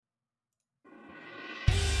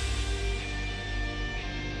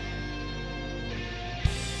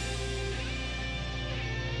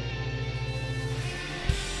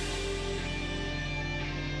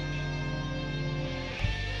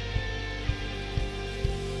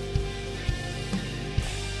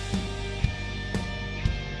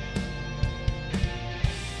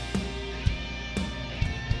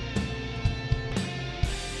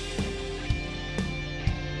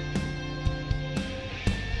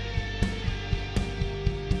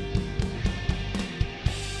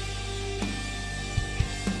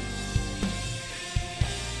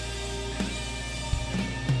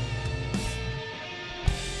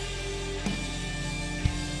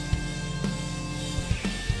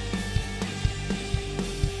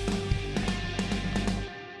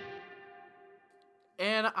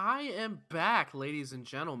I am back, ladies and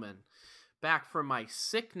gentlemen. Back from my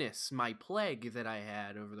sickness, my plague that I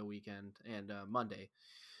had over the weekend and Monday.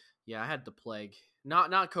 Yeah, I had the plague.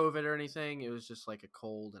 Not COVID or anything. It was just like a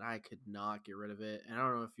cold, and I could not get rid of it. And I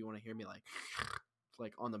don't know if you want to hear me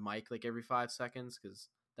like on the mic like every 5 seconds, because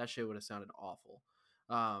that shit would have sounded awful.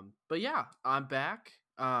 But yeah, I'm back.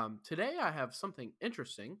 Today I have something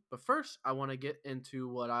interesting, but first I want to get into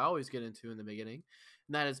what I always get into in the beginning,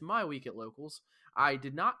 and that is my week at locals. I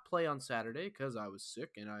did not play on Saturday because I was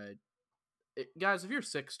sick, and guys, if you're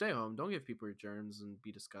sick, stay home. Don't give people your germs and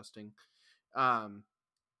be disgusting. Um,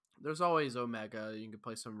 there's always Omega. You can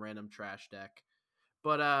play some random trash deck.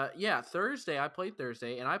 But yeah, Thursday I played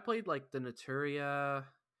Thursday, and I played like the Naturia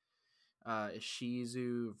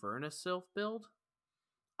Ishizu Vernisylph build.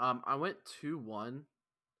 I went 2-1.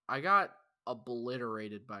 I got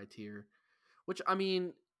obliterated by tier, which I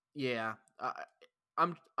mean, yeah,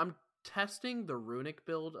 I'm testing the runic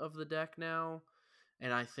build of the deck now,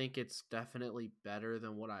 and I think it's definitely better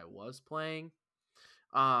than what I was playing.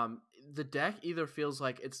 The deck either feels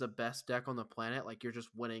like it's the best deck on the planet, like you're just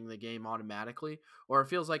winning the game automatically, or it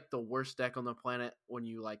feels like the worst deck on the planet when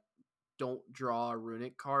you like don't draw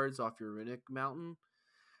runic cards off your runic mountain.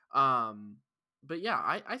 Um, but yeah,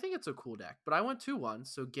 I think it's a cool deck. But I went 2-1.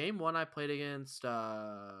 So game one I played against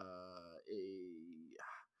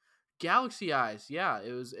Galaxy Eyes. Yeah,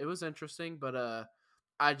 it was interesting, but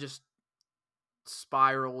I just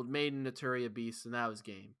spiraled, made Naturia Beast, and that was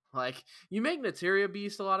game. Like, you make Naturia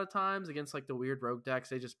Beast a lot of times against like the weird rogue decks,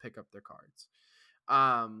 they just pick up their cards.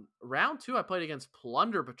 Round two I played against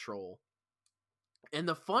Plunder Patrol. And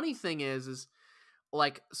the funny thing is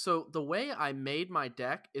like, so the way I made my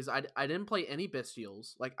deck is I didn't play any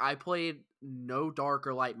Bestials. Like, I played no dark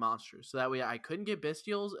or light monsters, so that way I couldn't get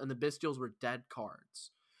Bestials, and the Bestials were dead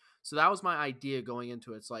cards. So that was my idea going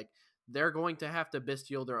into it. It's like, they're going to have to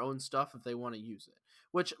Bestial their own stuff if they want to use it,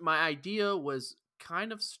 which my idea was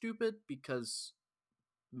kind of stupid because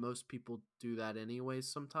most people do that anyways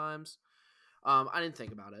sometimes. I didn't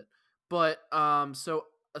think about it, but so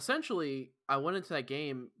essentially, I went into that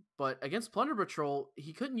game, but against Plunder Patrol,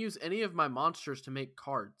 he couldn't use any of my monsters to make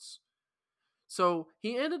cards. So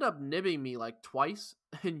he ended up nibbing me like twice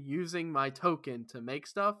and using my token to make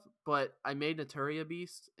stuff, but I made Naturia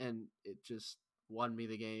Beast and it just won me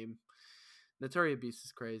the game. Naturia Beast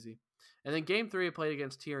is crazy. And then game three I played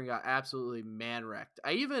against Tier and got absolutely man wrecked.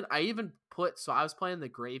 I even put, so I was playing the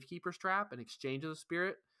Gravekeeper's Trap and Exchange of the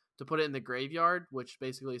Spirit to put it in the graveyard, which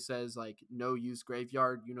basically says like no use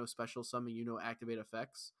graveyard, special summon, activate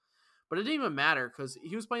effects. But it didn't even matter because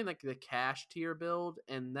he was playing like the cash tier build,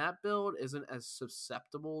 and that build isn't as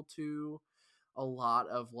susceptible to a lot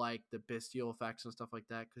of like the bestial effects and stuff like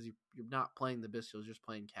that because you're not playing the bestials, you're just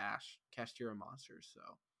playing cash tier monsters. So,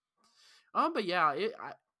 but yeah,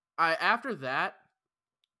 I after that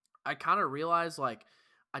I kind of realized like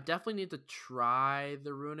I definitely need to try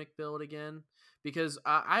the runic build again because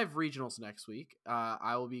I have regionals next week.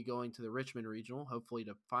 I will be going to the Richmond regional, hopefully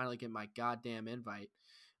to finally get my goddamn invite.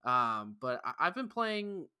 But I've been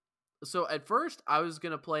playing. So at first I was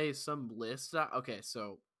gonna play some lists. Okay,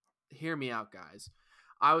 so hear me out, guys.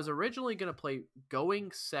 I was originally gonna play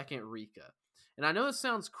Going Second Rika, and I know this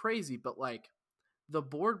sounds crazy, but like the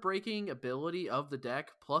board breaking ability of the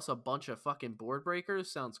deck plus a bunch of fucking board breakers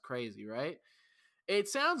sounds crazy, right? It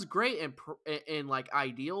sounds great in like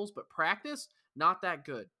ideals, but practice not that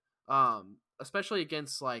good. Especially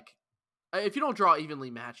against like if you don't draw evenly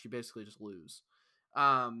matched, you basically just lose.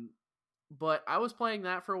 Um, but I was playing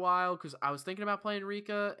that for a while because I was thinking about playing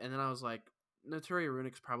Rika, and then I was like, Naturia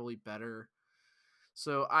Runic's probably better,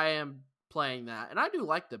 so I am playing that, and I do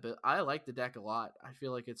like I like the deck a lot. I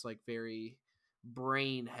feel like it's like very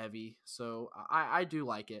brain heavy, so I do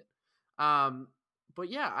like it. Um, but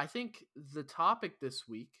yeah, I think the topic this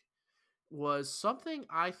week was something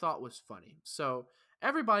I thought was funny. So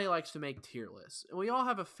everybody likes to make tier lists, and we all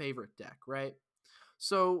have a favorite deck, right?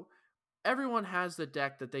 So everyone has the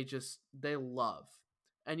deck that they love.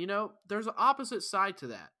 And there's an opposite side to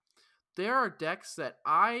that. There are decks that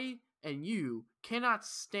I and you cannot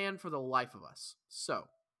stand for the life of us. So,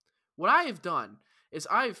 what I have done is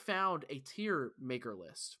I have found a tier maker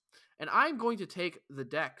list, and I'm going to take the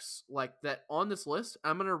decks like that on this list.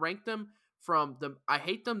 I'm going to rank them from the I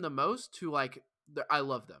hate them the most to like I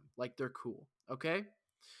love them, like they're cool. Okay,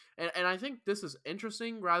 and I think this is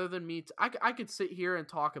interesting rather than me. I could sit here and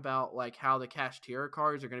talk about like how the cash tier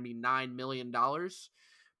cards are going to be $9 million,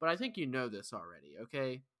 but I think you know this already.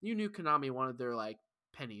 Okay, you knew Konami wanted their like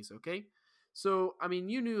pennies. Okay, so I mean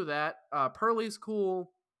you knew that Pearly's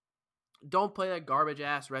cool. Don't play that garbage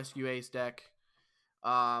ass Rescue Ace deck.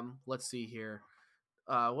 Let's see here.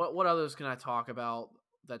 What others can I talk about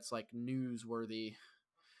that's like newsworthy?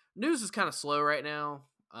 News is kind of slow right now.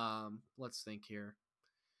 Let's think here.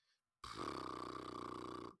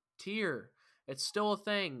 Tier. It's still a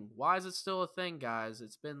thing. Why is it still a thing, guys?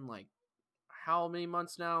 It's been like how many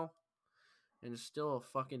months now? And it's still a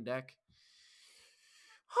fucking deck.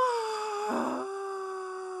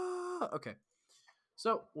 Okay.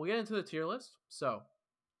 So we'll get into the tier list. So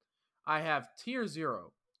I have tier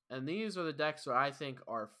 0. And these are the decks that I think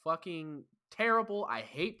are fucking terrible. I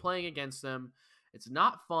hate playing against them. It's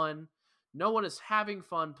not fun. No one is having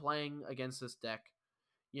fun playing against this deck.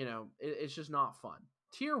 It's just not fun.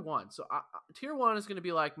 Tier 1. So tier 1 is going to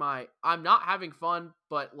be like I'm not having fun,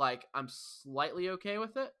 but like I'm slightly okay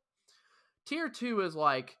with it. Tier 2 is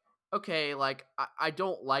like, okay, like I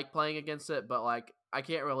don't like playing against it, but like I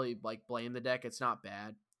can't really like blame the deck. It's not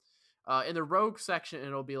bad. In the rogue section,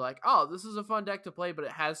 it'll be like, oh, this is a fun deck to play, but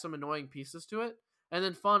it has some annoying pieces to it. And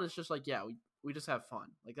then fun is just like, yeah, we just have fun.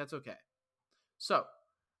 Like, that's okay. So,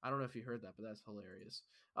 I don't know if you heard that, but that's hilarious.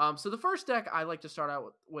 So the first deck I like to start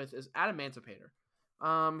out with is Adamantipator.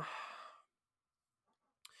 I'm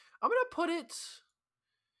going to put it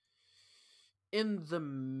in the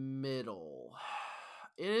middle.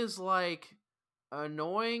 It is like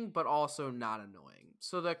annoying, but also not annoying.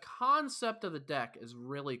 So the concept of the deck is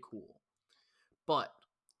really cool. But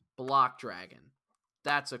Block Dragon,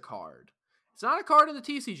 that's a card. It's not a card in the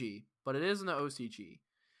TCG, but it is in the OCG.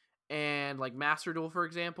 And like Master Duel, for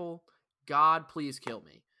example, God, please kill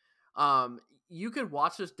me. You could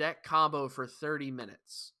watch this deck combo for 30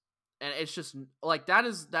 minutes. And it's just like that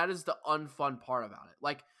is the unfun part about it.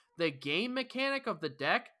 Like the game mechanic of the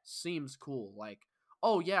deck seems cool. Like,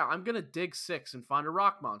 oh yeah, I'm gonna dig 6 and find a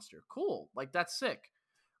rock monster. Cool. Like that's sick.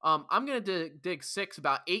 I'm gonna dig 6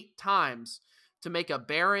 about 8 times to make a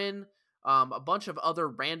Baron, a bunch of other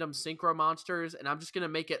random synchro monsters, and I'm just going to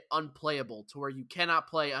make it unplayable to where you cannot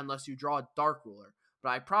play unless you draw a Dark Ruler. But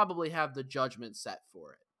I probably have the Judgment set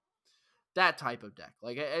for it. That type of deck.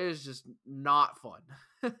 Like, it is just not fun.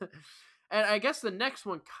 And I guess the next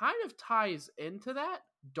one kind of ties into that,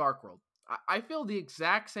 Dark World. I feel the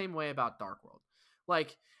exact same way about Dark World.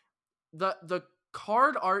 Like, the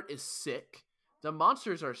card art is sick. The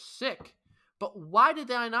monsters are sick. But why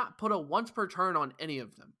did I not put a once per turn on any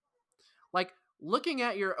of them? Like, looking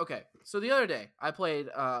at okay, so the other day, I played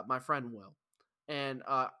my friend Will, and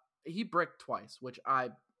he bricked twice, which I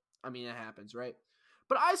mean, it happens, right?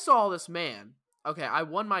 But I saw this man, okay, I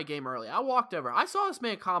won my game early. I walked over. I saw this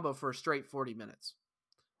man combo for a straight 40 minutes.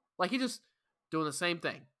 Like, he just doing the same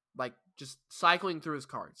thing. Like, just cycling through his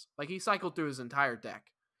cards. Like, he cycled through his entire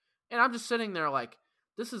deck. And I'm just sitting there like,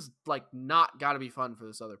 this is like not gotta be fun for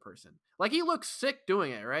this other person. Like he looks sick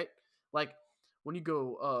doing it, right? Like when you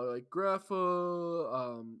go like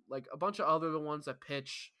Grapha, like a bunch of other the ones that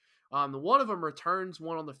pitch. The one of them returns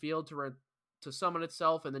one on the field to summon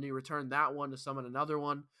itself, and then you return that one to summon another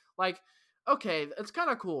one. Like, okay, it's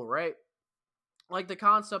kind of cool, right? Like the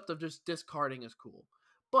concept of just discarding is cool.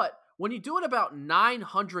 But when you do it about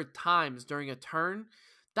 900 times during a turn,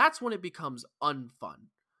 that's when it becomes unfun.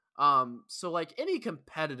 So like any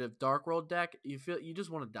competitive Dark World deck, you feel you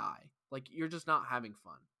just want to die. Like you're just not having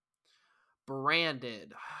fun.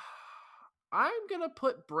 Branded. I'm gonna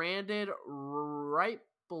put Branded right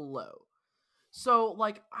below. So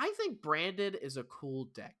like I think Branded is a cool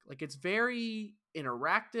deck. Like it's very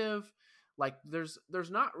interactive. Like there's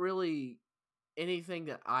not really anything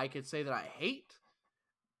that I could say that I hate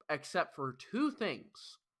except for 2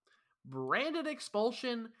 things. Branded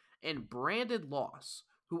Expulsion and Branded Loss.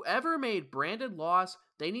 Whoever made Branded Loss,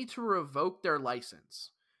 they need to revoke their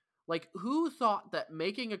license. Like, who thought that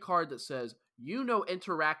making a card that says,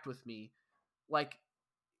 interact with me, like,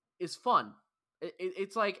 is fun?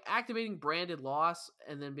 It's like activating Branded Loss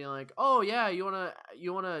and then being like, oh yeah, you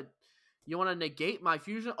wanna negate my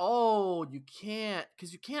fusion? Oh, you can't,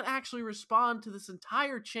 because you can't actually respond to this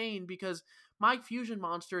entire chain because my fusion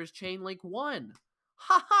monster is Chain Link 1.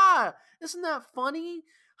 Haha! Isn't that funny?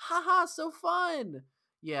 Haha, so fun!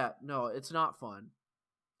 Yeah, no, it's not fun.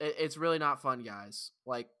 It's really not fun, guys.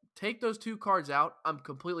 Like, take those 2 cards out. I'm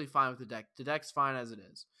completely fine with the deck. The deck's fine as it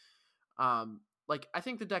is. Like, I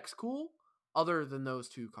think the deck's cool, other than those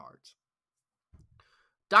 2 cards.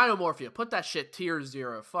 Dinomorphia, put that shit tier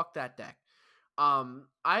 0. Fuck that deck. I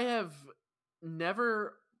have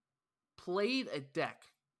never played a deck.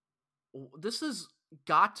 This has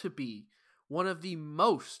got to be one of the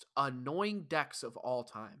most annoying decks of all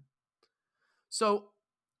time. So,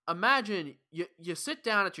 imagine you sit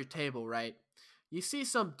down at your table, right? You see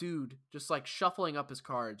some dude just like shuffling up his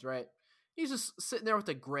cards, right? He's just sitting there with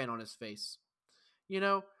a grin on his face.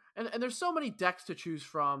 And there's so many decks to choose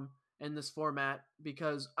from in this format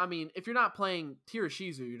because, I mean, if you're not playing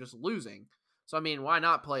Tirashizu, you're just losing. So, I mean, why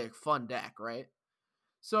not play a fun deck, right?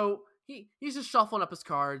 So he's just shuffling up his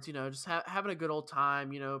cards, just having a good old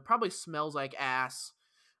time. Probably smells like ass.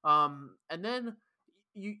 And then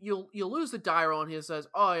you'll lose the die roll, and he says,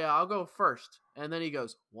 "Oh yeah, I'll go first." And then he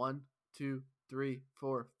goes 1, 2, 3,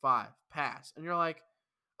 4, 5, pass, and you're like,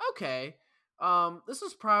 "Okay, this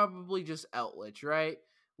is probably just Eldritch, right?"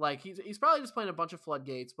 Like he's probably just playing a bunch of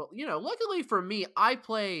floodgates. But luckily for me, I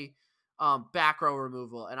play back row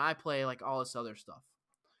removal, and I play like all this other stuff.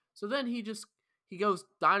 So then he goes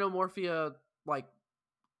Dinomorphia, like,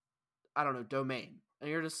 I don't know, domain. And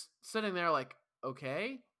you're just sitting there like,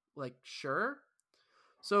 okay, like, sure.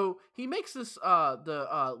 So he makes this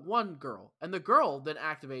the one girl, and the girl then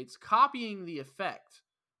activates, copying the effect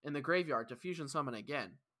in the graveyard to fusion summon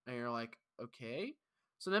again. And you're like, okay.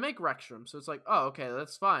 So they make Rexstrom. So it's like, oh, okay,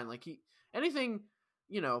 that's fine. Like anything,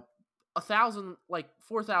 1,000, like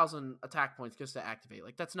 4,000 attack points just to activate.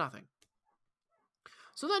 Like that's nothing.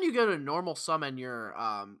 So then you go to normal summon your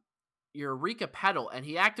Rika Petal, and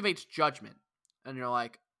he activates Judgment. And you're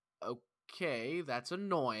like, okay, that's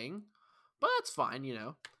annoying. But that's fine,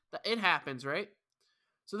 It happens, right?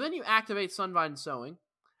 So then you activate Sunvine Sowing,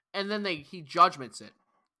 and then he Judgments it.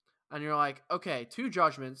 And you're like, okay, 2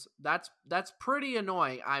 Judgments, that's pretty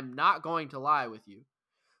annoying. I'm not going to lie with you.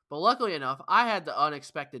 But luckily enough, I had the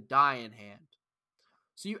Unexpected Die in hand.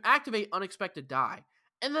 So you activate Unexpected Die,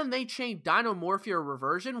 and then they chain Dinomorphia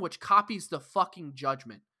Reversion, which copies the fucking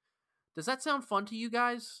Judgment. Does that sound fun to you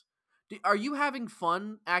guys? Are you having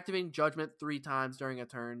fun activating Judgment 3 times during a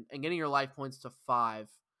turn and getting your life points to 5?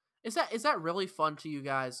 Is that really fun to you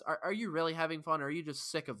guys? Are you really having fun, or are you just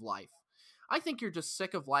sick of life? I think you're just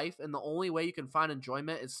sick of life, and the only way you can find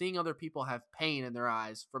enjoyment is seeing other people have pain in their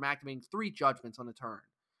eyes from activating 3 Judgments on a turn.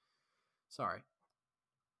 Sorry.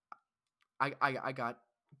 I got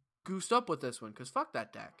goosed up with this one, because fuck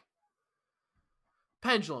that deck.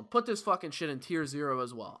 Pendulum, put this fucking shit in tier 0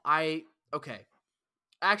 as well. Okay.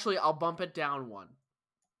 Actually, I'll bump it down 1.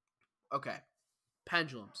 Okay.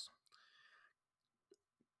 Pendulums.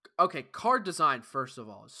 Okay, card design, first of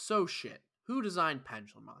all, is so shit. Who designed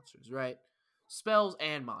Pendulum monsters, right? Spells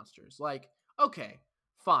and monsters. Like, okay,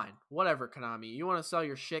 fine. Whatever, Konami. You want to sell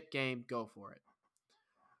your shit game, go for it.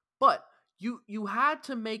 But you had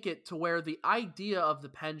to make it to where the idea of the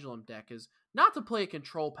Pendulum deck is not to play a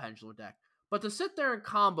control Pendulum deck, but to sit there and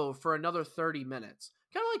combo for another 30 minutes.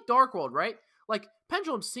 Kind of like Dark World, right? Like,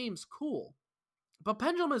 Pendulum seems cool, but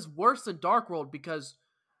Pendulum is worse than Dark World because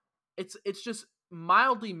it's just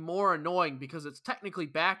mildly more annoying because it's technically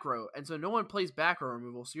back row, and so no one plays back row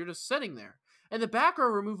removal, so you're just sitting there. And the back row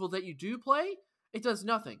removal that you do play, it does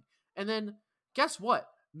nothing. And then, guess what?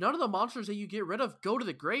 None of the monsters that you get rid of go to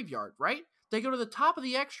the graveyard, right? They go to the top of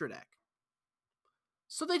the extra deck.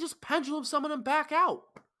 So they just Pendulum summon them back out.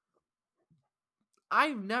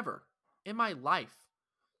 I've never, in my life,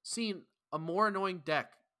 seen a more annoying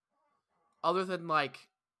deck other than, like,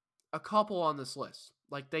 a couple on this list.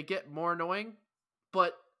 Like, they get more annoying,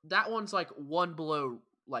 but that one's, like, one below,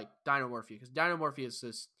 like, Dinomorphia, because Dinomorphia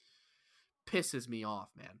just pisses me off,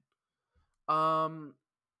 man.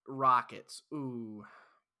 Rockets. Ooh.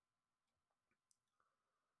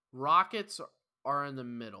 Rockets are in the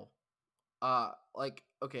middle. Like,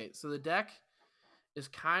 okay, so the deck is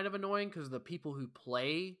kind of annoying because the people who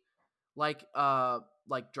play, like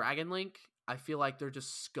Dragon Link, I feel like they're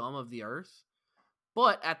just scum of the earth.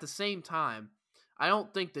 But at the same time, I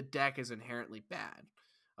don't think the deck is inherently bad.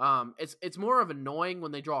 It's more of annoying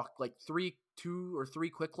when they draw like 2 or 3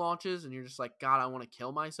 quick launches, and you're just like, God, I want to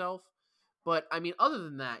kill myself. But I mean, other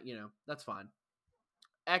than that, that's fine.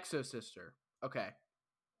 Exosister. Okay.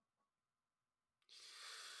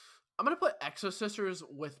 I'm gonna put Exosisters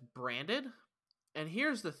with Branded, and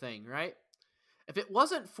here's the thing, right? If it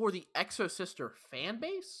wasn't for the Exosister fan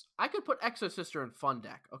base, I could put Exosister in Fun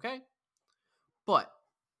Deck, okay? But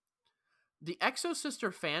the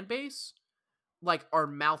Exosister fan base, like, are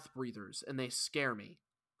mouth breathers, and they scare me,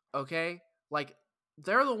 okay? Like,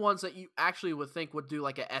 they're the ones that you actually would think would do,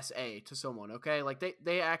 like, a SA to someone, okay? Like,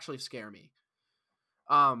 they actually scare me.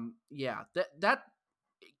 Yeah,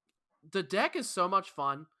 the deck is so much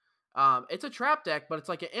fun. It's a trap deck, but it's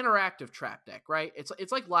like an interactive trap deck, right?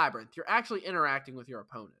 It's like Labyrinth. You're actually interacting with your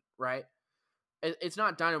opponent, right? It's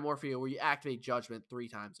not Dinomorphia where you activate Judgment 3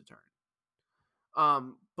 times a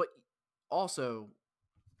turn. But also,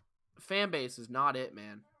 fan base is not it,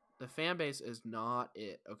 man. The fan base is not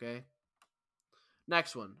it, okay?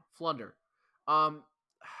 Next one, Flunder. I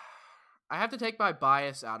have to take my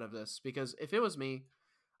bias out of this because if it was me,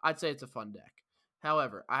 I'd say it's a fun deck.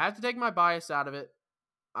 However, I have to take my bias out of it.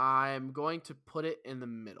 I'm going to put it in the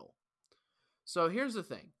middle. So here's the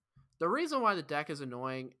thing. The reason why the deck is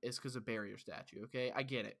annoying is because of barrier statue, okay? I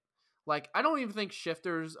get it. Like, I don't even think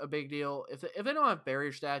shifter's a big deal. If they don't have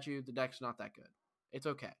barrier statue, the deck's not that good. It's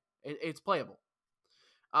okay. It's playable.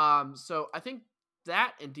 So I think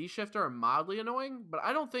that and D-Shifter are mildly annoying, but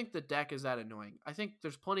I don't think the deck is that annoying. I think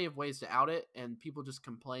there's plenty of ways to out it, and people just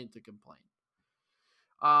complain to complain.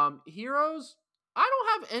 Heroes, I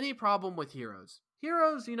don't have any problem with heroes.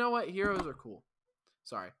 Heroes, you know what? Heroes are cool.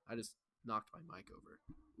 Sorry, I just knocked my mic over.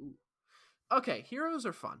 Ooh. Okay, heroes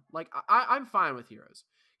are fun. Like, I'm fine with heroes.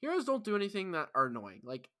 Heroes don't do anything that are annoying.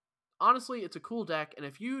 Like, honestly, it's a cool deck, and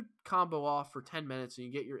if you combo off for 10 minutes and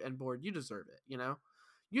you get your end board, you deserve it, you know?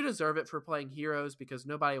 You deserve it for playing heroes because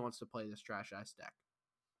nobody wants to play this trash-ass deck.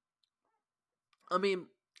 I mean,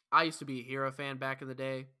 I used to be a hero fan back in the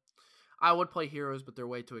day. I would play heroes, but they're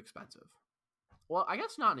way too expensive. Well, I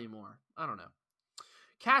guess not anymore. I don't know.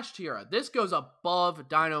 Kashtira. This goes above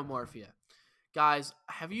Dinomorphia. Guys,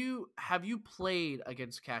 have you played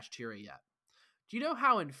against Kashtira yet? Do you know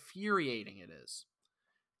how infuriating it is?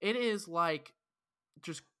 It is like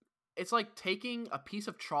it's like taking a piece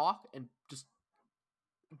of chalk and just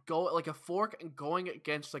go like a fork and going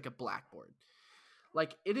against like a blackboard.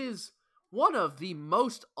 Like, it is one of the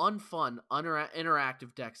most unfun,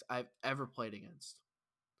 interactive decks I've ever played against.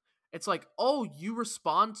 It's like, oh, you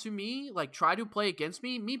respond to me? Like, try to play against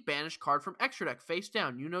me? Me banish card from extra deck, face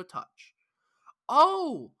down, you know touch.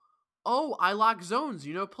 Oh, I lock zones,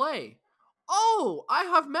 you know play. Oh, I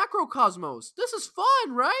have Macrocosmos. This is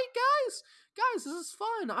fun, right, guys? Guys, this is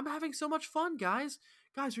fun. I'm having so much fun, guys.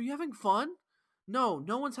 Guys, are you having fun? No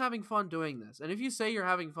one's having fun doing this. And if you say you're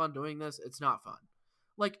having fun doing this, it's not fun.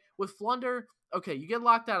 Like, with Flunder, okay, you get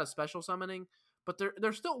locked out of special summoning, but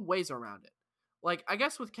there's still ways around it. Like, I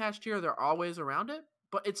guess with Kashtira, there are ways around it,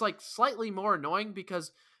 but it's, like, slightly more annoying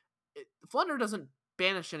because Flunder doesn't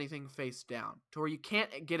banish anything face down to where you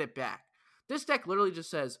can't get it back. This deck literally just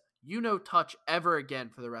says, you know touch ever again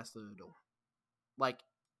for the rest of the duel. Like,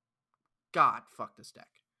 God, fuck this deck.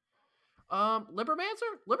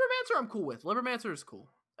 Libromancer? Libromancer I'm cool with. Libromancer is cool.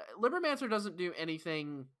 Libromancer doesn't do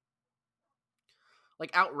anything,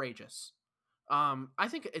 like, outrageous. I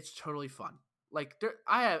think it's totally fun. Like,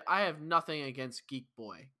 I have nothing against Geek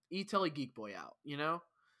Boy. E-Telly Geek Boy out, you know?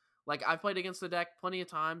 Like, I've played against the deck plenty of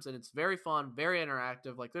times, and it's very fun, very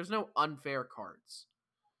interactive. Like, there's no unfair cards.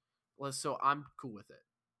 So I'm cool with it.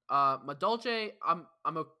 Madolche, I'm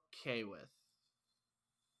okay with.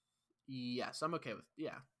 Yes, I'm okay with.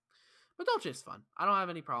 Yeah. Madolche is fun. I don't have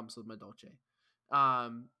any problems with Madolche.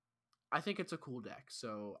 I think it's a cool deck.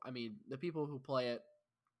 So, I mean, the people who play it,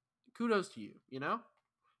 kudos to you, you know?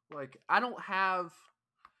 Like, I don't have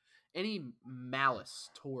any malice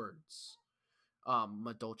towards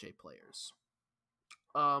Madolche players.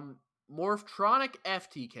 Morphtronic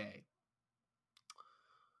FTK.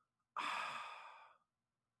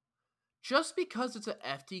 Just because it's an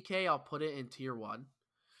FTK, I'll put it in tier 1.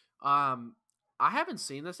 I haven't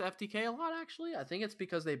seen this FTK a lot, actually. I think it's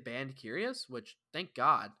because they banned Curious, which, thank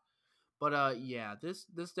God. But, yeah, this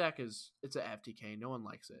deck it's an FTK. No one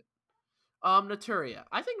likes it. Naturia.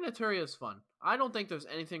 I think Naturia is fun. I don't think there's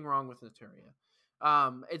anything wrong with Naturia.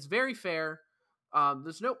 It's very fair.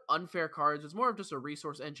 There's no unfair cards. It's more of just a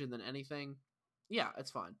resource engine than anything. Yeah,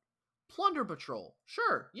 it's fine. Plunder Patrol.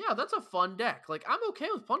 Sure. Yeah, that's a fun deck. Like, I'm okay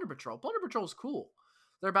with Plunder Patrol. Plunder Patrol is cool.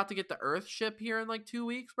 They're about to get the Earth ship here in like 2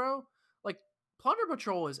 weeks, bro. Like, Plunder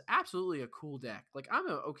Patrol is absolutely a cool deck. Like, I'm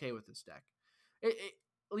okay with this deck.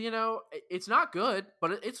 It's not good,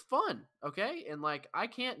 but it's fun, okay? And, like, I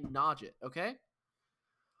can't nodge it, okay?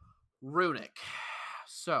 Runic.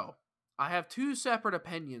 So, I have 2 separate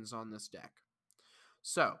opinions on this deck.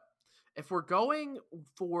 So, if we're going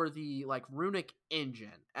for the, like, Runic engine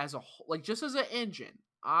as a whole, like, just as an engine,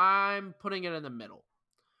 I'm putting it in the middle.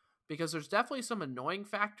 Because there's definitely some annoying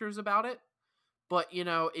factors about it, but, you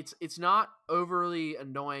know, it's not overly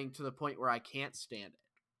annoying to the point where I can't stand it.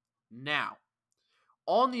 Now,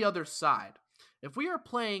 on the other side, if we are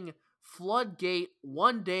playing Floodgate,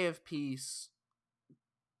 One Day of Peace,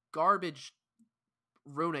 garbage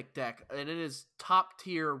Runic deck, and it is top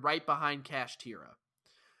tier right behind Kashtira,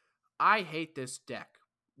 I hate this deck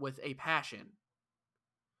with a passion.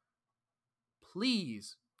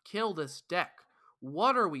 Please kill this deck.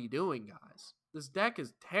 What are we doing, guys? This deck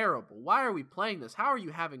is terrible. Why are we playing this? How are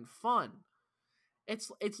you having fun?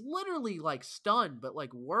 It's literally like Stun, but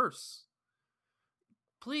like worse.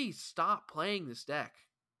 Please stop playing this deck.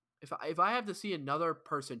 If I have to see another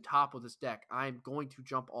person top with this deck, I'm going to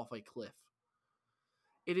jump off a cliff.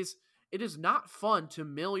 It is not fun to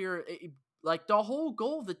mill your Like, the whole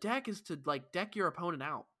goal of the deck is to, like, deck your opponent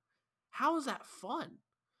out. How is that fun?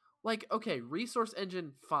 Like, okay, resource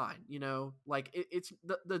engine, fine, you know? Like, it's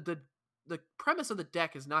the premise of the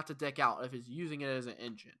deck is not to deck out if it's using it as an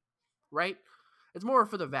engine, right? It's more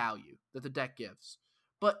for the value that the deck gives.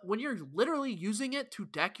 But when you're literally using it to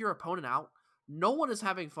deck your opponent out, no one is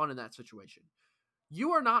having fun in that situation.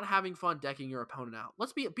 You are not having fun decking your opponent out.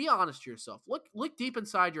 Let's be honest to yourself. Look deep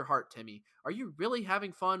inside your heart, Timmy. Are you really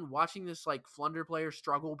having fun watching this like Flunder player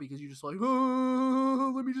struggle because you just like,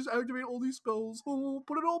 oh, let me just activate all these spells. Oh,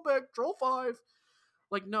 put it all back. Draw 5.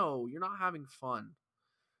 Like, no, you're not having fun.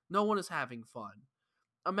 No one is having fun.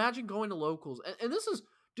 Imagine going to locals, and this is,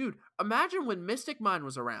 dude. Imagine when Mystic Mine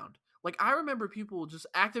was around. Like, I remember people just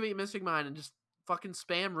activate Mystic Mine and just fucking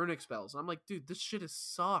spam runic spells. And I'm like, dude, this shit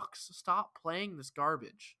sucks. Stop playing this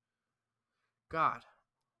garbage. God.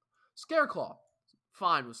 Scareclaw.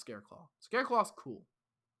 Fine with Scareclaw. Scareclaw's cool.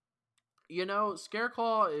 You know,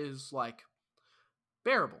 Scareclaw is like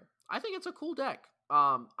bearable. I think it's a cool deck.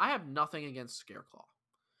 I have nothing against Scareclaw.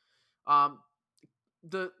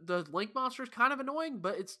 The Link monster is kind of annoying,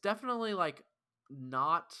 but it's definitely like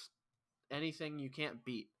not anything you can't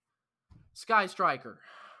beat. Sky Striker,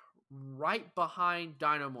 right behind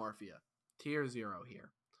Dinomorphia, tier 0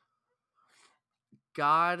 here.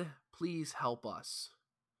 God, please help us.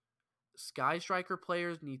 Sky Striker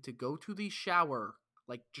players need to go to the shower,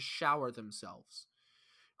 like just shower themselves.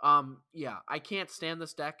 Yeah, I can't stand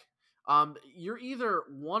this deck. You're either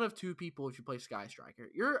one of two people if you play Sky Striker.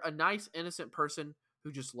 You're a nice, innocent person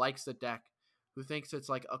who just likes the deck, who thinks it's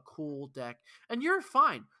like a cool deck, and you're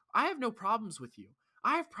fine. I have no problems with you.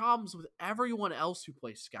 I have problems with everyone else who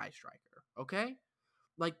plays Sky Striker, okay?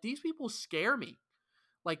 Like, these people scare me.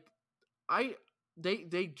 Like,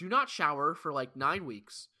 they do not shower for like 9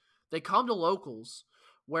 weeks. They come to locals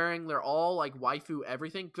wearing their all like waifu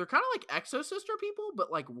everything. They're kind of like Exo Sister people,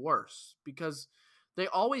 but like worse because they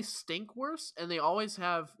always stink worse and they always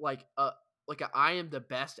have like a I am the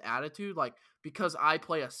best attitude, like because I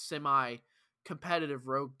play a semi competitive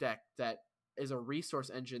rogue deck that is a resource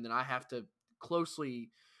engine that I have to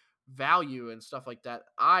closely value and stuff like that.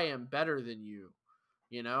 I am better than you,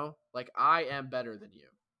 you know? Like, I am better than you.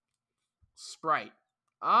 Sprite.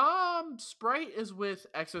 Sprite is with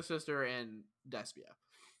Exo Sister and Despia.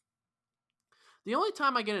 The only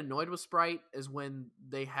time I get annoyed with Sprite is when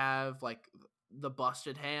they have like the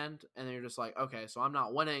busted hand and they're just like, okay, so I'm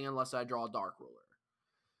not winning unless I draw a Dark Ruler.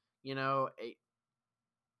 You know,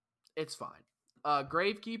 it's fine.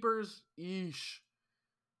 Gravekeepers, eesh.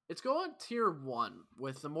 It's going tier 1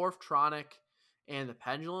 with the Morphtronic and the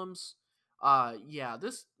Pendulums. Yeah,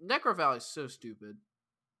 this Necro Valley is so stupid.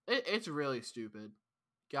 It's really stupid.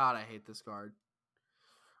 God, I hate this card.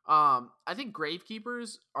 I think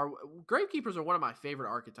Gravekeepers are one of my favorite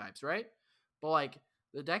archetypes, right? But like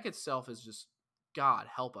the deck itself is just, God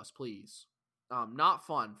help us, please. Not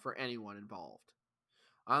fun for anyone involved,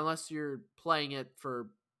 unless you're playing it for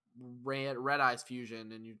Red Eyes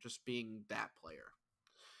Fusion and you're just being that player.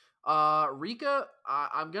 Rika,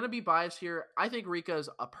 I'm gonna be biased here. I think Rika is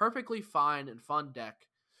a perfectly fine and fun deck.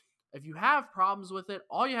 If you have problems with it,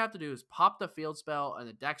 all you have to do is pop the field spell, and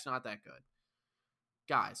the deck's not that good.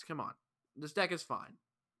 Guys, come on. This deck is fine.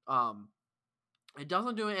 It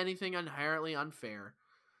doesn't do anything inherently unfair.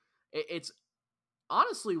 It's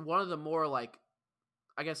honestly one of the more, like,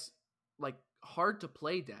 I guess, like, hard to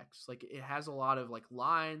play decks. Like, it has a lot of, like,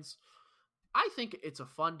 lines. I think it's a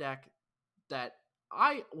fun deck that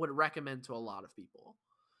I would recommend to a lot of people.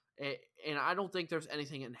 And I don't think there's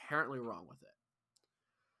anything inherently wrong with it.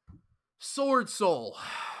 Sword Soul.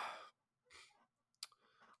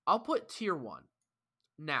 I'll put tier 1.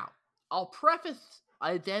 Now, I'll preface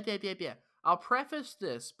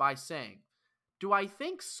this by saying, do I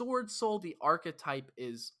think Sword Soul the archetype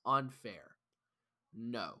is unfair?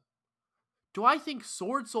 No. Do I think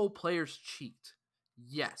Sword Soul players cheat?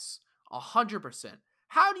 Yes, 100%.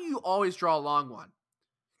 How do you always draw a long one?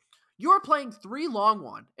 You're playing 3 long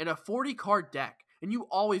one in a 40 card deck, and you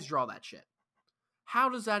always draw that shit. How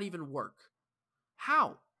does that even work?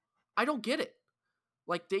 How? I don't get it.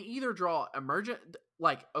 Like, they either draw emergent,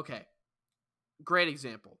 like, okay, great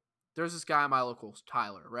example. There's this guy in my locals,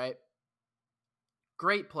 Tyler, right?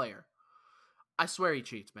 Great player. I swear he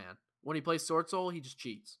cheats, man. When he plays Sword Soul, he just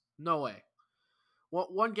cheats. No way.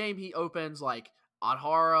 One game he opens, like,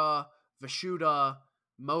 Adhara, Vishuddha,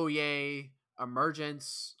 Moye,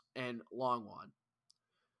 Emergence, and Long One.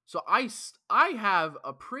 So I have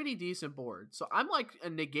a pretty decent board. So I'm, like,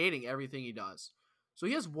 negating everything he does. So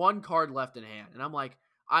he has 1 card left in hand. And I'm like,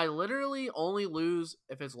 I literally only lose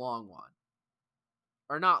if it's Long One.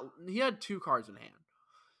 Or not. He had 2 cards in hand.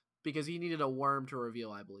 because he needed a worm to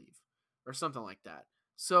reveal, I believe, or something like that.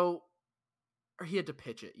 So, or he had to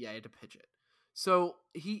pitch it. Yeah, he had to pitch it. So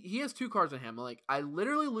he has 2 cards on him. Like, I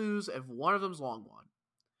literally lose if one of them's Longmon.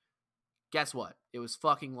 Guess what? It was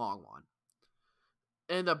fucking Longmon.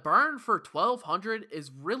 And the burn for 1200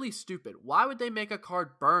 is really stupid. Why would they make a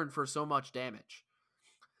card burn for so much damage?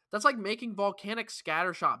 That's like making Volcanic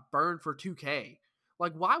Scattershot burn for 2k.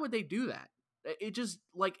 Like, why would they do that? It just,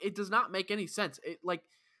 like, it does not make any sense. It, like,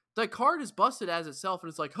 the card is busted as itself, and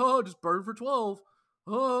it's like, oh, just burn for 12.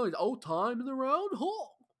 Oh, time in the round? Oh.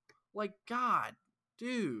 Like, God,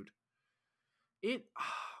 dude. It, oh,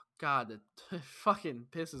 God, it fucking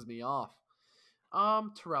pisses me off.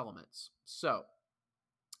 Tearlaments. So,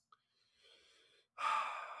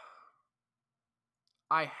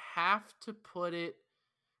 I have to put it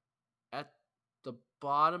at the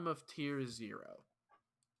bottom of tier 0.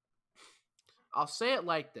 I'll say it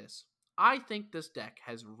like this. I think this deck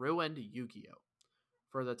has ruined Yu-Gi-Oh!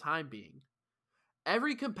 For the time being.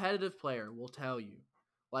 Every competitive player will tell you,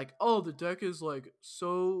 like, oh, the deck is, like,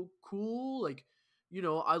 so cool. Like, you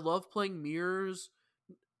know, I love playing mirrors.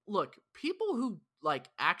 Look, people who, like,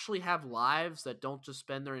 actually have lives that don't just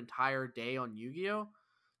spend their entire day on Yu-Gi-Oh!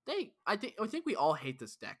 I think we all hate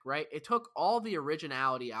this deck, right? It took all the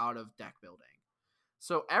originality out of deck building.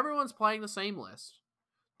 So everyone's playing the same list.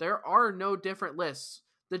 There are no different lists.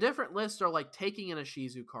 The different lists are like taking an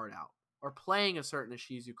Ishizu card out, or playing a certain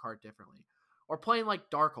Ishizu card differently, or playing like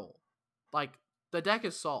Dark-Hole. Like, the deck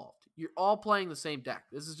is solved. You're all playing the same deck.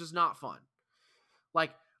 This is just not fun.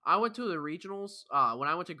 Like, I went to the regionals, when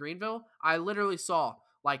I went to Greenville, I literally saw,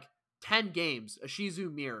 like, 10 games,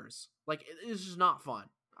 Ishizu mirrors. Like, it's just not fun.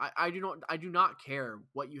 I do not care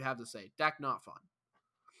what you have to say. Deck not fun.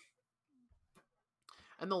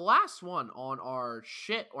 And the last one on our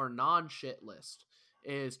shit or non-shit list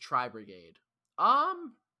is Tri-Brigade.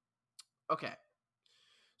 Okay.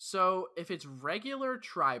 So, if it's regular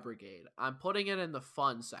Tri-Brigade, I'm putting it in the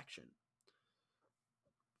fun section.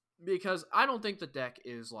 Because I don't think the deck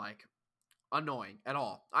is, like, annoying at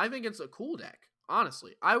all. I think it's a cool deck,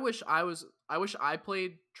 honestly. I wish I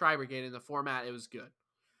played Tri-Brigade in the format it was good.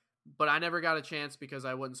 But I never got a chance because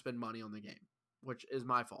I wouldn't spend money on the game, which is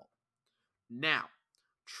my fault. Now,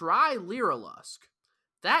 try Lyrilusk.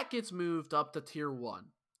 That gets moved up to tier 1.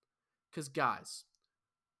 Because, guys,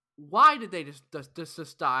 why did they just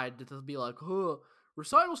decide to be like, oh,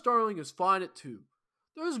 Recital Starling is fine at 2.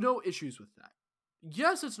 There's no issues with that.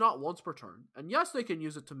 Yes, it's not once per turn. And yes, they can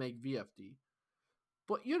use it to make VFD.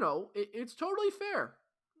 But, you know, it's totally fair.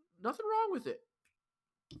 Nothing wrong with it.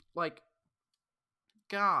 Like,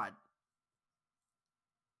 God.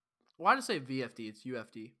 Why did I say VFD? It's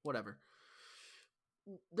UFD. Whatever.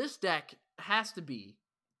 This deck has to be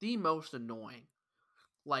the most annoying.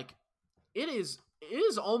 Like, it is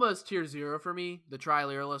almost tier 0 for me, the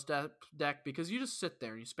Tri-Lyrilusk deck, because you just sit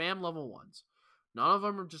there and you spam level 1s. None of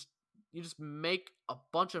them are just, you just make a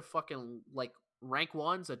bunch of fucking, like, rank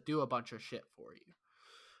 1s that do a bunch of shit for you.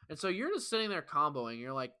 And so you're just sitting there comboing, and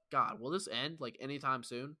you're like, God, will this end, like, anytime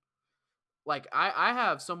soon? Like, I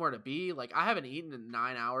have somewhere to be. Like, I haven't eaten in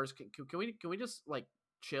 9 hours. Can we just, like,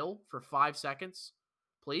 chill for 5 seconds,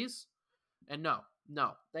 please? And no,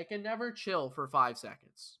 they can never chill for 5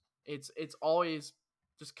 seconds. It's always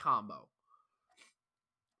just combo.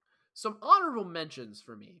 Some honorable mentions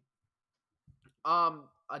for me.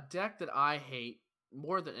 A deck that I hate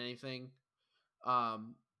more than anything,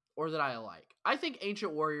 or that I like. I think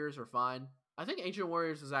Ancient Warriors are fine. I think Ancient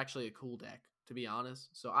Warriors is actually a cool deck, to be honest.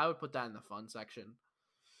 So I would put that in the fun section.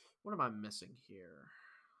 What am I missing here?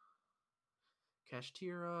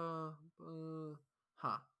 Kashtira.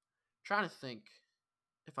 Trying to think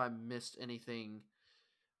if I missed anything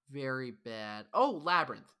very bad. Oh,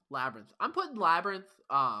 Labyrinth. I'm putting Labyrinth.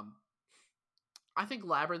 I think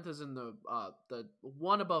Labyrinth is in the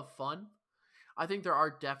one above fun. I think there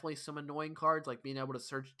are definitely some annoying cards, like being able to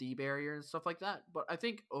search D barrier and stuff like that. But I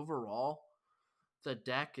think overall, the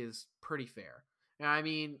deck is pretty fair. And I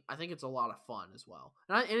mean, I think it's a lot of fun as well.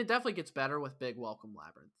 And it definitely gets better with Big Welcome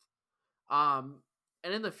Labyrinth.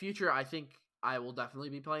 And in the future, I think I will definitely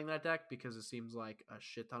be playing that deck because it seems like a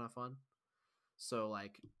shit ton of fun. So,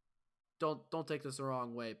 like, don't take this the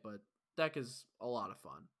wrong way, but deck is a lot of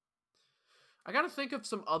fun. I gotta think of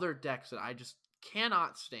some other decks that I just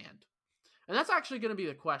cannot stand. And that's actually going to be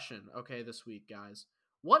the question, okay, this week, guys.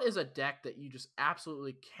 What is a deck that you just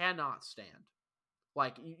absolutely cannot stand?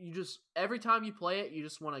 Like, you just, every time you play it, you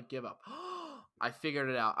just want to give up. I figured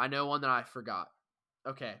it out. I know one that I forgot.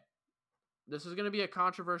 Okay. This is going to be a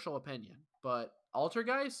controversial opinion, but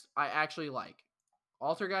Altergeist, I actually like.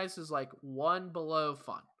 Altergeist is like one below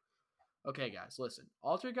fun. Okay, guys, listen.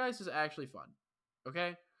 Altergeist is actually fun.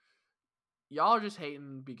 Okay? Y'all are just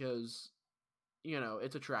hating because,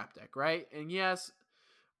 it's a trap deck, right? And yes,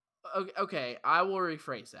 okay, I will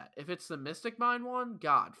rephrase that. If it's the Mystic Mind one,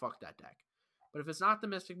 God, fuck that deck. But if it's not the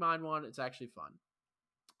Mystic Mind one, it's actually fun.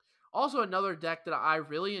 Also, another deck that I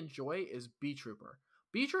really enjoy is Bee Trooper.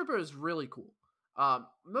 Bee Trooper is really cool.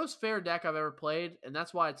 Most fair deck I've ever played, and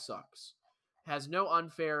that's why it sucks. It has no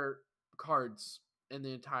unfair cards in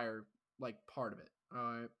the entire part of it. All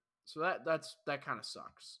right, so that kind of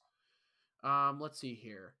sucks. Let's see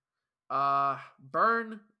here.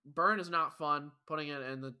 Burn is not fun. Putting it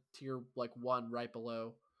in the tier 1 right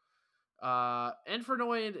below.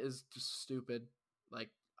 Infernoid is just stupid. Like,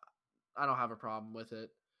 I don't have a problem with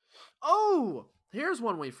it. Oh, here's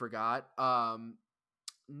one we forgot.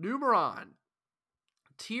 Numeron,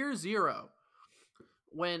 tier 0.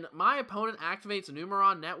 When my opponent activates a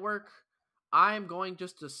Numeron network, I'm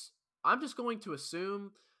just going to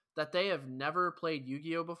assume that they have never played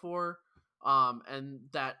Yu-Gi-Oh before, and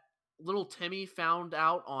that little Timmy found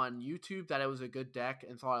out on YouTube that it was a good deck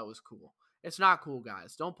and thought it was cool. It's not cool,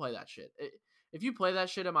 guys. Don't play that shit. If you play that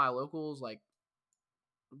shit at my locals,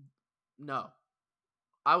 no.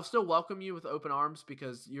 I will still welcome you with open arms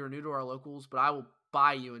because you're new to our locals, but I will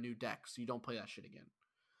buy you a new deck so you don't play that shit again.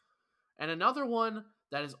 And another one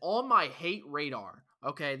that is on my hate radar.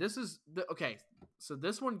 Okay, so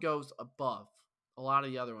this one goes above a lot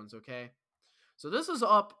of the other ones, okay? So this is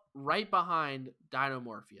up right behind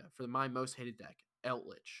Dinomorphia for my most hated deck,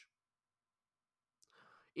 Eldritch.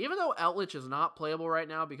 Even though Eldritch is not playable right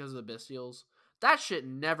now because of the Bystials, that shit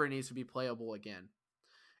never needs to be playable again.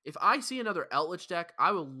 If I see another Eldritch deck,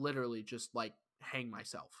 I will literally just hang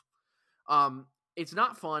myself. It's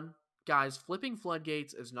not fun, guys. Flipping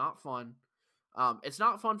floodgates is not fun. It's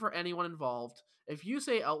not fun for anyone involved. If you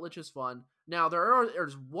say Eldritch is fun, now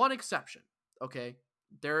there's one exception. Okay,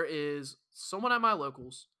 there is someone at my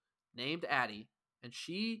locals named Addie, and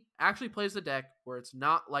she actually plays the deck where it's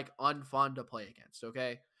not unfun to play against.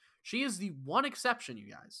 Okay, she is the one exception,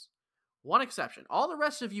 you guys. One exception. All the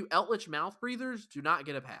rest of you Eldritch mouth breathers do not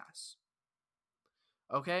get a pass.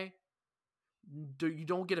 Okay? You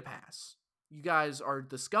don't get a pass. You guys are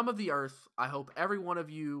the scum of the earth. I hope every one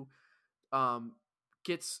of you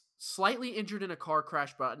gets slightly injured in a car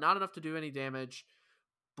crash, but not enough to do any damage,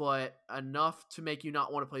 but enough to make you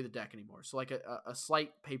not want to play the deck anymore. So a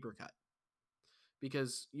slight paper cut.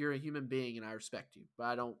 Because you're a human being and I respect you, but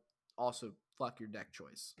I don't also fuck your deck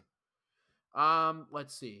choice.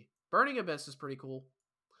 Let's see. Burning Abyss is pretty cool.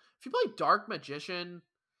 If you play Dark Magician,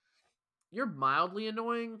 you're mildly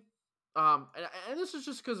annoying. And this is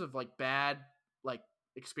just because of bad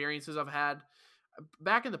experiences I've had.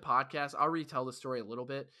 Back in the podcast, I'll retell the story a little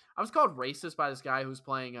bit. I was called racist by this guy who was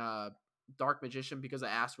playing Dark Magician because I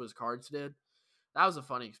asked what his cards did. That was a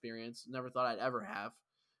funny experience. Never thought I'd ever have.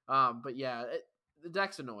 But yeah, the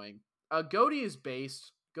deck's annoying. Goaty is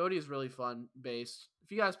based. Goaty is really fun based.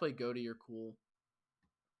 If you guys play Goaty, you're cool.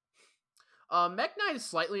 Mech Knight is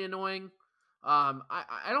slightly annoying.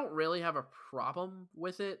 I don't really have a problem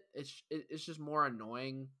with it. It's just more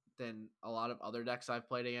annoying than a lot of other decks I've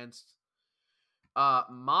played against.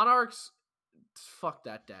 Monarchs, fuck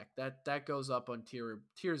that deck. That goes up on tier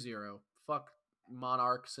 0. Fuck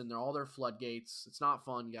Monarchs and all their floodgates. It's not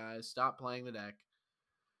fun, guys. Stop playing the deck.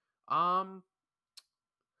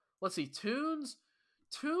 Let's see. Tunes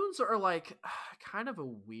are kind of a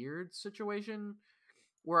weird situation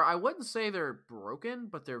where I wouldn't say they're broken,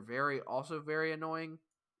 but they're also very annoying.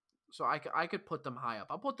 So I could put them high up.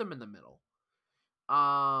 I'll put them in the middle.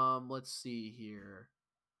 Let's see here.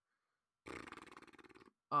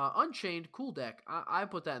 Unchained, cool deck. I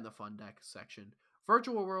put that in the fun deck section.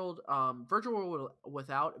 Virtual World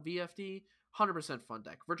without VFD, 100% fun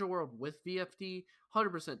deck. Virtual World with VFD,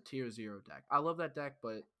 100% tier 0 deck. I love that deck,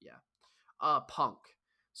 but yeah. Punk.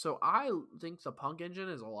 So I think the Punk engine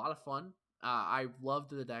is a lot of fun. I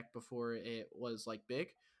loved the deck before it was big.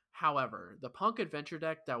 However, the Punk Adventure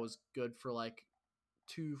deck that was good for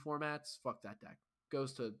 2 formats, fuck that deck.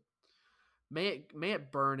 Goes to may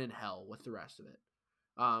it burn in hell with the rest of it.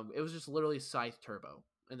 It was just literally Scythe Turbo,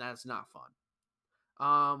 and that's not fun.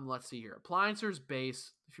 Let's see here. Appliancers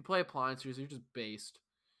base. If you play Appliancers, you're just based.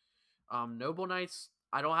 Noble Knights,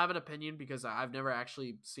 I don't have an opinion because I've never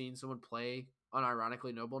actually seen someone play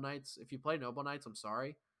unironically Noble Knights. If you play Noble Knights, I'm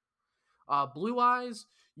sorry. Blue Eyes,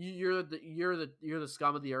 you're the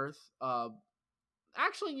scum of the earth.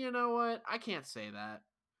 Actually, you know what? I can't say that.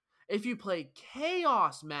 If you play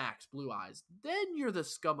Chaos Max Blue Eyes, then you're the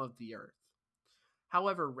scum of the earth.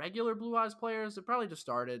 However, regular Blue Eyes players, they probably just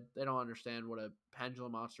started. They don't understand what a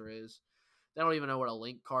pendulum monster is. They don't even know what a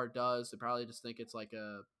link card does. They probably just think it's like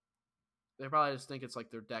a. They probably just think it's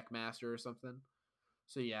like their deck master or something.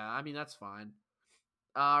 So yeah, I mean that's fine.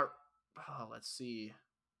 Let's see.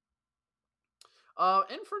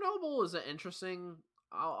 Infernoble is an interesting.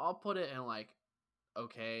 I'll put it in like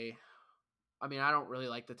okay. I mean, I don't really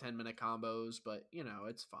like the 10-minute combos, but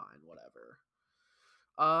it's fine. Whatever.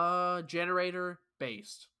 Generator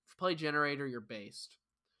based. If you play generator, you're based.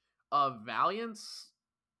 Valiance,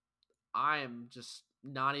 I am just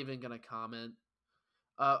not even gonna comment.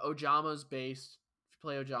 Ojama's based. If you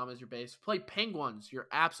play Ojamas, you're based. If you play Penguins, you're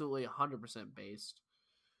absolutely 100% based.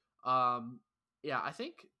 Yeah, I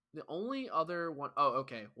think the only other one oh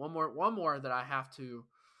okay, one more that I have to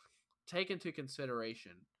take into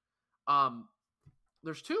consideration.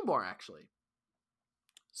 There's two more actually.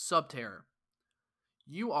 Subterror.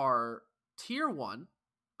 You are tier 1.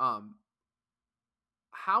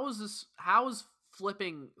 How is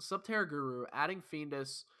flipping Subterror Guru, adding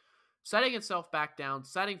Fiendus, setting itself back down,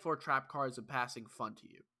 setting 4 trap cards and passing fun to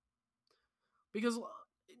you? Because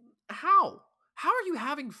how? How are you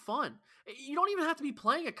having fun? You don't even have to be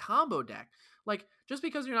playing a combo deck. Like, just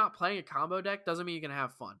because you're not playing a combo deck doesn't mean you're going to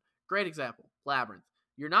have fun. Great example, Labyrinth.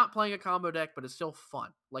 You're not playing a combo deck, but it's still fun.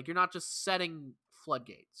 Like, you're not just setting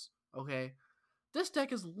floodgates, okay? This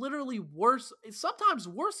deck is literally worse. It's sometimes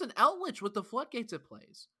worse than Eldritch with the floodgates it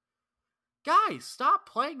plays. Guys, stop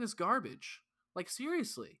playing this garbage. Like,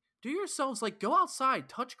 seriously. Do yourselves, like, go outside,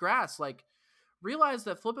 touch grass. Like, realize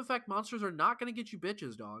that flip effect monsters are not going to get you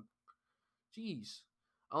bitches, dog. Jeez.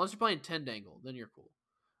 Unless you're playing Tendangle, then you're cool.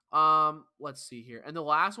 Let's see here. And the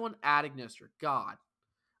last one, Adignister. God.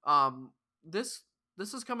 This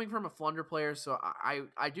is coming from a Flunder player, so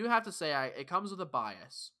I do have to say it comes with a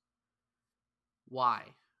bias. Why?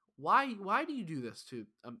 Why do you do this to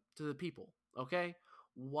the people? Okay?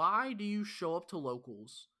 Why do you show up to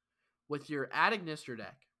locals with your Adignister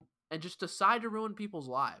deck and just decide to ruin people's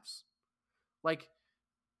lives? Like,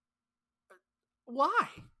 why?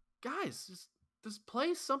 Guys, just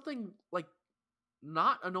play something like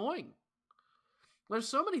not annoying. There's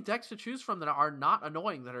so many decks to choose from that are not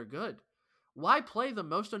annoying that are good. Why play the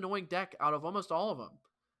most annoying deck out of almost all of them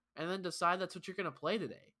and then decide that's what you're going to play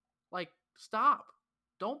today? Like, stop.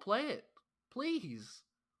 Don't play it. Please.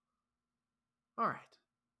 All right.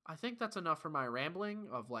 I think that's enough for my rambling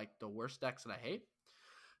of like the worst decks that I hate.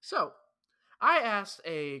 So, I asked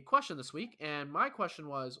a question this week, and my question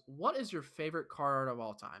was, what is your favorite card art of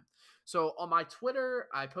all time? So on my Twitter,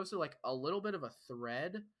 I posted like a little bit of a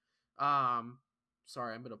thread.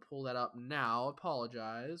 Sorry, I'm gonna pull that up now.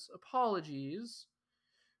 Apologies.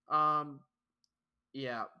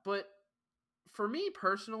 Yeah, but for me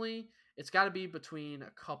personally, it's got to be between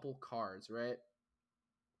a couple cards, right?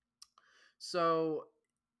 So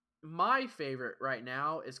my favorite right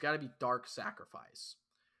now is got to be Dark Sacrifice.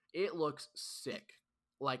 It looks sick.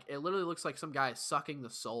 Like, it literally looks like some guy sucking the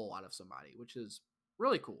soul out of somebody, which is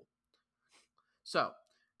really cool. So,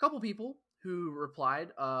 a couple people who replied.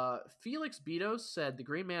 Felix Betos said the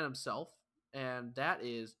Green Man himself, and that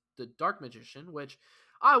is the Dark Magician, which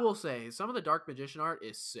I will say, some of the Dark Magician art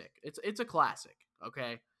is sick. It's a classic,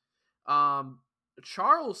 okay?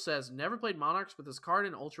 Charles says, never played Monarchs, but this card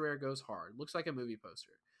in Ultra Rare goes hard. Looks like a movie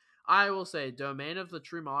poster. I will say, Domain of the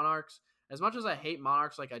True Monarchs, as much as I hate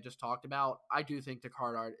Monarchs like I just talked about, I do think the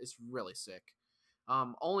card art is really sick.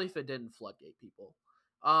 Only if it didn't floodgate people.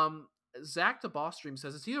 Zach the Boss Stream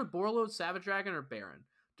says, it's either Borreload, Savage Dragon, or Baron.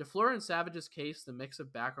 DeFleur and Savage's case, the mix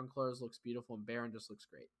of background colors looks beautiful, and Baron just looks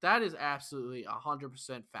great. That is absolutely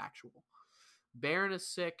 100% factual. Baron is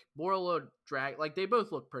sick. Borreload, like, they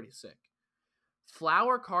both look pretty sick.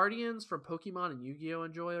 Flower Cardians from Pokemon and Yu-Gi-Oh!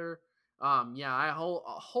 Enjoyer. Yeah, I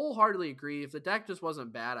wholeheartedly agree. If the deck just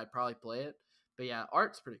wasn't bad, I'd probably play it. But yeah,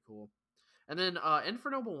 art's pretty cool. And then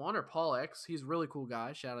Infernoble One, or Paul X, he's a really cool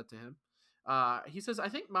guy. Shout out to him. He says, I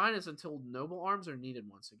think mine is until Noble Arms are needed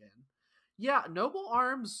once again. Yeah, Noble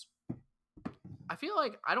Arms, I feel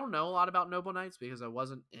like I don't know a lot about Noble Knights because I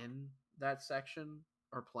wasn't in that section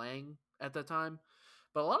or playing at the time.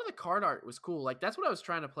 But a lot of the card art was cool. Like, that's what I was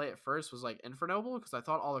trying to play at first, was like Infernoble, because I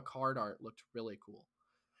thought all the card art looked really cool.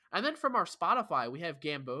 And then from our Spotify, we have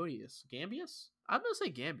Gambius. Gambius? I'm going to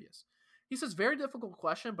say Gambius. He says, very difficult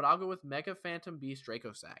question, but I'll go with Mega Phantom Beast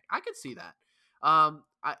Dracosac. I could see that.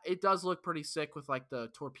 It does look pretty sick with like the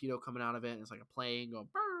torpedo coming out of it, and it's like a plane going.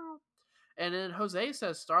 Burr. And then Jose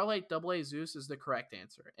says Starlight AA Zeus is the correct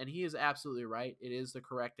answer, and he is absolutely right. It is the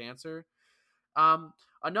correct answer.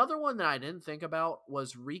 Another one that I didn't think about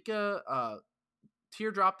was Rika.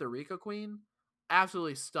 Teardrop the Rika Queen.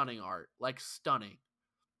 Absolutely stunning art, like stunning.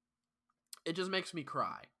 It just makes me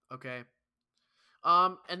cry. Okay.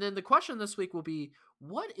 And then the question this week will be,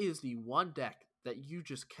 what is the one deck that you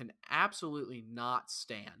just can absolutely not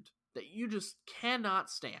stand? That you just cannot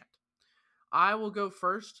stand? I will go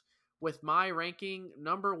first with my ranking.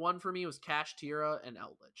 Number one for me was Kashtira and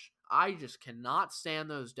Eldritch. I just cannot stand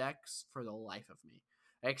those decks for the life of me.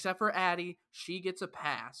 Except for Addie, she gets a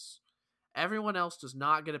pass. Everyone else does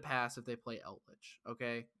not get a pass if they play Eldritch.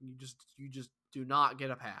 Okay, you just do not get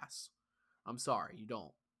a pass. I'm sorry, you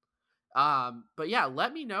don't. But yeah,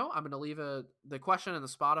 let me know. I'm gonna leave the question in the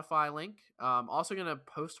Spotify link. Also gonna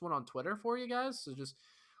post one on Twitter for you guys. So just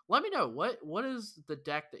let me know what is the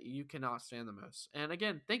deck that you cannot stand the most. And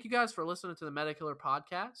again, thank you guys for listening to the Meta Killer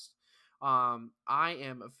podcast. I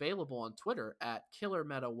am available on Twitter at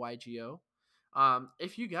KillerMetaYGO.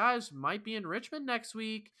 If you guys might be in Richmond next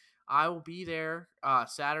week, I will be there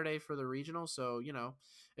Saturday for the regional. So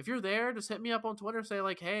if you're there, just hit me up on Twitter. Say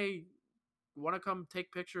like, hey, want to come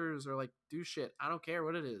take pictures or like do shit. I don't care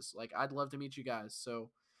what it is. Like I'd love to meet you guys. So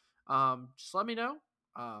just let me know.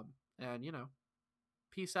 And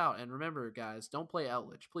peace out. And remember, guys, don't play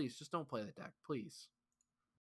Outlich. Please, just don't play the deck. Please.